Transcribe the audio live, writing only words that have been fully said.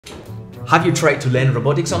Have you tried to learn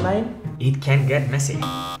robotics online? It can get messy.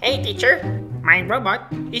 Hey teacher, my robot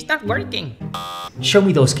is not working. Show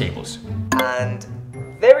me those cables. And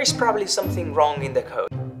there is probably something wrong in the code.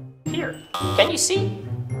 Here, can you see?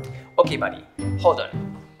 Okay, buddy, hold on.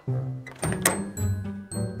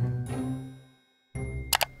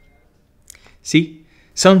 See,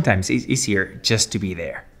 sometimes it's easier just to be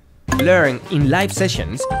there. Learn in live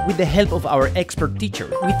sessions with the help of our expert teacher,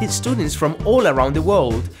 with the students from all around the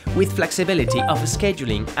world, with flexibility of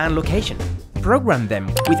scheduling and location. Program them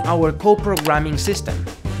with our co-programming system.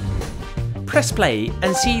 Press play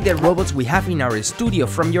and see the robots we have in our studio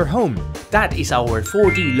from your home. That is our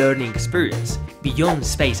 4D learning experience, beyond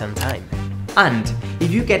space and time. And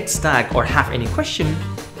if you get stuck or have any question,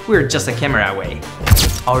 we're just a camera away.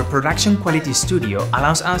 Our production quality studio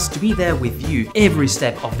allows us to be there with you every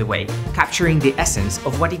step of the way, capturing the essence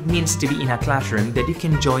of what it means to be in a classroom that you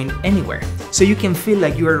can join anywhere, so you can feel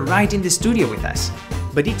like you are right in the studio with us.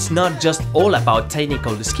 But it's not just all about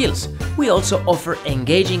technical skills. We also offer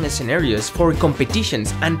engaging scenarios for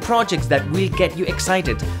competitions and projects that will get you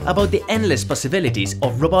excited about the endless possibilities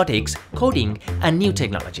of robotics, coding, and new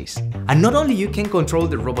technologies. And not only you can control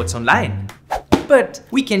the robots online, but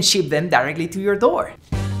we can ship them directly to your door.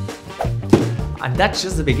 And that's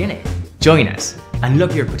just the beginning. Join us,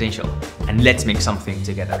 unlock your potential, and let's make something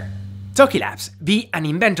together. Toky Labs, be an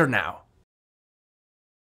inventor now.